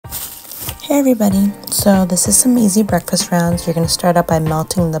Hey everybody, so this is some easy breakfast rounds. You're going to start out by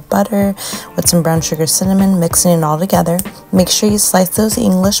melting the butter with some brown sugar, cinnamon, mixing it all together. Make sure you slice those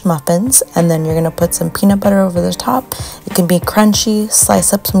English muffins, and then you're going to put some peanut butter over the top. It can be crunchy.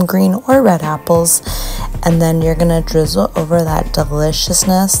 Slice up some green or red apples, and then you're going to drizzle over that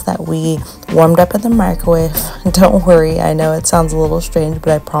deliciousness that we warmed up in the microwave. Don't worry, I know it sounds a little strange,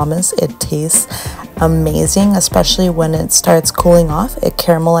 but I promise it tastes amazing, especially when it starts cooling off. It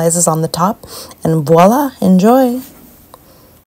caramelizes on the top, and voila, enjoy.